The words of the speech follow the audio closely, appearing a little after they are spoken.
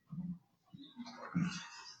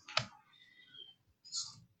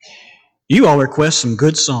You all request some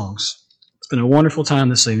good songs. It's been a wonderful time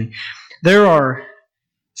this evening. There are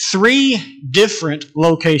 3 different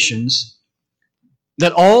locations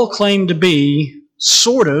that all claim to be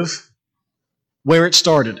sort of where it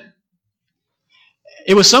started.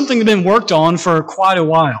 It was something that had been worked on for quite a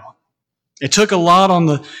while. It took a lot on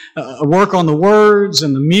the work on the words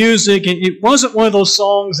and the music. It wasn't one of those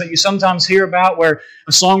songs that you sometimes hear about where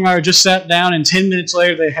a songwriter just sat down and 10 minutes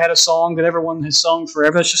later they had a song that everyone has sung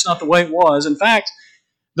forever. That's just not the way it was. In fact,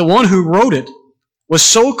 the one who wrote it was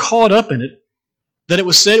so caught up in it that it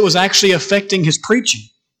was said it was actually affecting his preaching.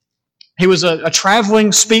 He was a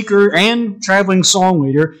traveling speaker and traveling song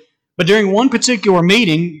leader, but during one particular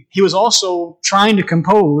meeting, he was also trying to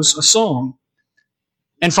compose a song.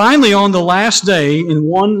 And finally, on the last day, in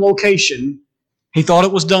one location, he thought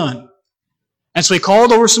it was done. And so he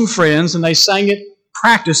called over some friends, and they sang it,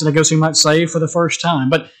 practiced it, I guess you might say, for the first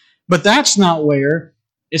time. But that's not where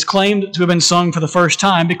it's claimed to have been sung for the first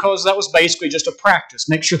time, because that was basically just a practice.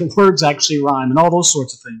 Make sure the words actually rhyme and all those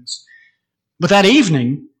sorts of things. But that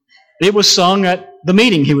evening, it was sung at the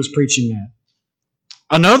meeting he was preaching at.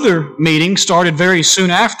 Another meeting started very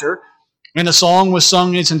soon after, and the song was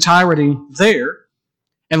sung in its entirety there.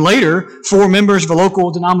 And later, 4 members of a local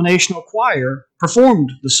denominational choir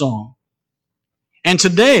performed the song. And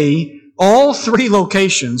today, all 3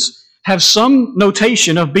 locations have some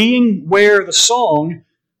notation of being where the song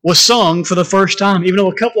was sung for the first time, even though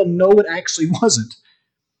a couple of them know it actually wasn't.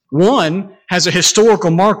 One has a historical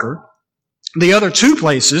marker. The other 2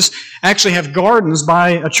 places actually have gardens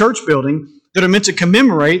by a church building that are meant to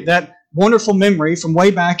commemorate that wonderful memory from way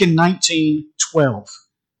back in 1912.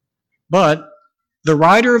 But the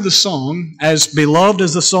writer of the song, as beloved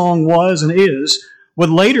as the song was and is,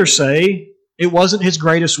 would later say it wasn't his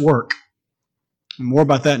greatest work. More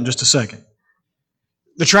about that in just a second.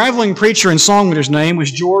 The traveling preacher and songwriter's name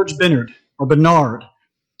was George Bennard, or Bernard,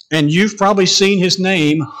 and you've probably seen his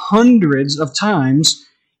name hundreds of times,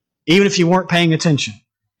 even if you weren't paying attention.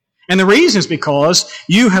 And the reason is because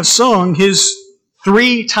you have sung his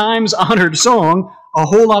 3 times honored song a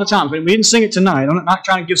whole lot of times. We didn't sing it tonight. I'm not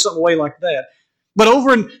trying to give something away like that. But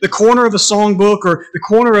over in the corner of a songbook or the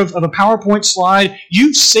corner of a PowerPoint slide,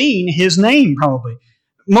 you've seen his name probably.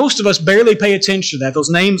 Most of us barely pay attention to that, those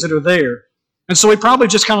names that are there. And so we probably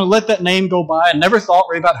just kind of let that name go by and never thought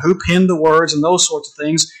really about who penned the words and those sorts of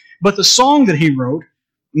things. But the song that he wrote,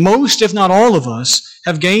 most, if not all of us,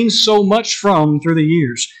 have gained so much from through the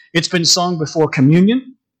years. It's been sung before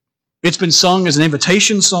communion. It's been sung as an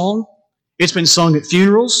invitation song. It's been sung at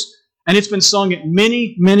funerals. And it's been sung at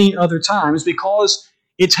many, many other times because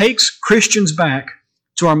it takes Christians back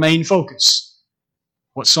to our main focus.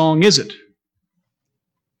 What song is it?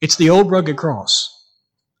 It's the Old Rugged Cross.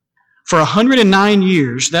 For 109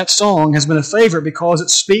 years, that song has been a favorite because it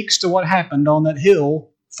speaks to what happened on that hill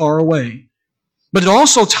far away. But it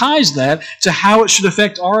also ties that to how it should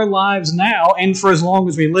affect our lives now and for as long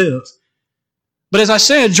as we live. But as I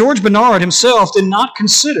said, George Bernard himself did not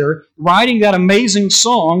consider writing that amazing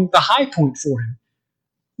song the high point for him.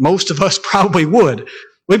 Most of us probably would.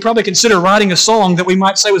 We'd probably consider writing a song that we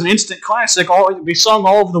might say was an instant classic, be sung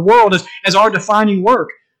all over the world as our defining work.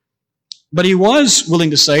 But he was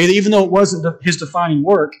willing to say that even though it wasn't his defining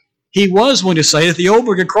work, he was willing to say that the Old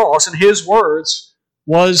Rugged Cross, in his words,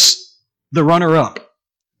 was the runner-up.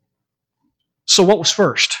 So what was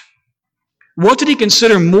first? What did he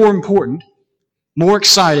consider more important, more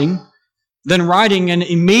exciting, than writing an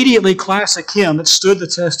immediately classic hymn that stood the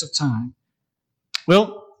test of time?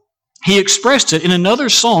 Well, he expressed it in another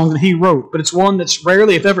song that he wrote, but it's one that's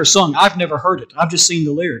rarely, if ever, sung. I've never heard it. I've just seen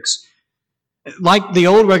the lyrics. Like the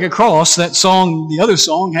Old Rugged Cross, that song, the other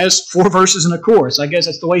song, has 4 verses and a chorus. I guess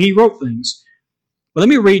that's the way he wrote things. But let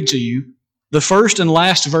me read to you the first and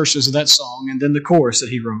last verses of that song and then the chorus that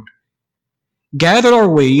he wrote. Gathered are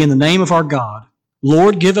we in the name of our God.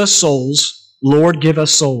 Lord, give us souls. Lord, give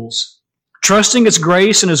us souls. Trusting His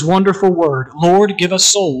grace and His wonderful word. Lord, give us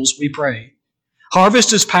souls, we pray.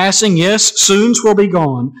 Harvest is passing, yes, soon 'twill be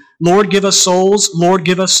gone. Lord, give us souls. Lord,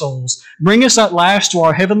 give us souls. Bring us at last to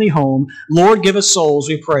our heavenly home. Lord, give us souls,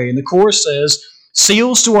 we pray. And the chorus says,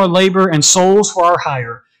 seals to our labor and souls for our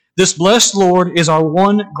hire. This blessed Lord is our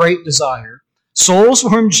one great desire. Souls for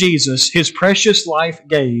whom Jesus His precious life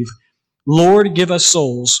gave. Lord, give us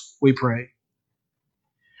souls, we pray.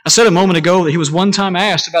 I said a moment ago that he was one time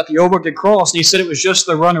asked about the Old Rugged Cross, and he said it was just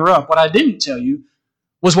the runner-up. What I didn't tell you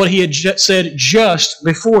was what he had said just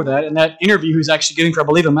before that in that interview he was actually giving for, I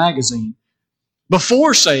believe, a magazine.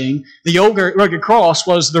 Before saying the Old Rugged Cross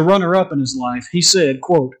was the runner-up in his life, he said,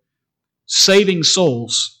 quote, saving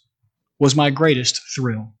souls was my greatest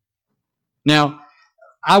thrill. Now,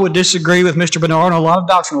 I would disagree with Mr. Bernard on a lot of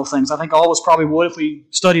doctrinal things. I think all of us probably would if we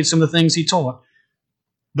studied some of the things he taught.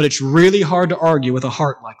 But it's really hard to argue with a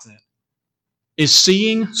heart like that. Is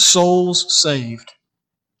seeing souls saved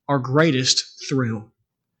our greatest thrill?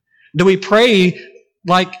 Do we pray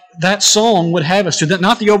like that song would have us to?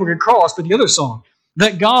 Not the Old Rugged Cross, but the other song.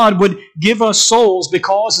 That God would give us souls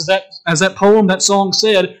because, as that poem, that song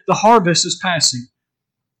said, the harvest is passing.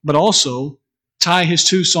 But also, tie his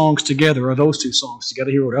two songs together, or those two songs together,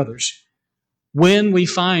 he wrote others. When we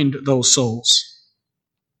find those souls,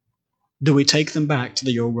 do we take them back to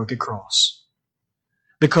the Old Rugged Cross?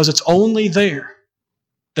 Because it's only there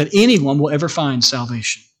that anyone will ever find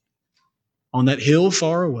salvation. On that hill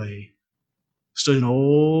far away stood an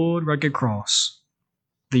old rugged cross,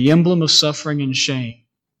 the emblem of suffering and shame.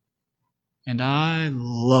 And I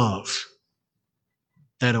love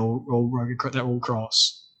that old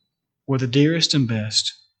cross, where the dearest and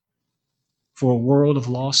best for a world of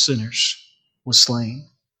lost sinners was slain.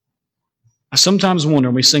 I sometimes wonder,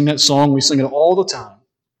 when we sing that song, we sing it all the time,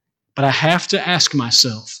 but I have to ask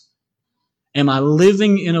myself, am I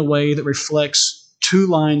living in a way that reflects two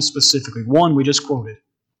lines specifically? One we just quoted,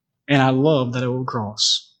 and I love that old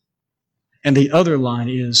cross. And the other line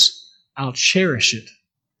is, I'll cherish it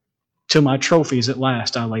till my trophies at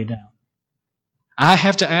last I lay down. I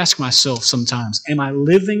have to ask myself sometimes, am I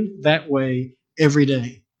living that way every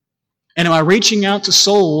day? And am I reaching out to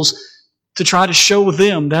souls to try to show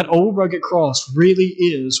them that old rugged cross really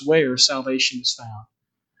is where salvation is found?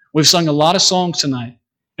 We've sung a lot of songs tonight,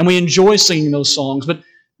 and we enjoy singing those songs, but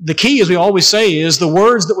the key, as we always say, is the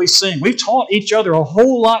words that we sing. We've taught each other a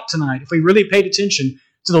whole lot tonight if we really paid attention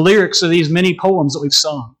to the lyrics of these many poems that we've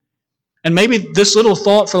sung. And maybe this little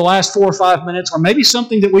thought for the last 4 or 5 minutes, or maybe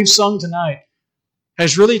something that we've sung tonight,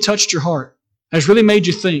 has really touched your heart, has really made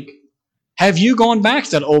you think. Have you gone back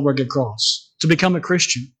to that old rugged cross to become a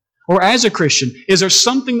Christian? Or as a Christian, is there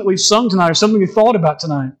something that we've sung tonight or something you thought about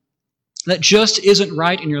tonight that just isn't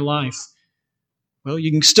right in your life? Well,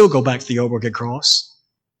 you can still go back to the old rugged cross,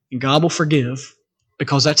 and God will forgive,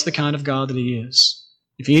 because that's the kind of God that He is.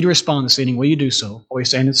 If you need to respond this evening, will you do so? While we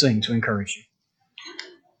stand and sing to encourage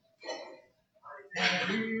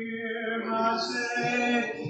you.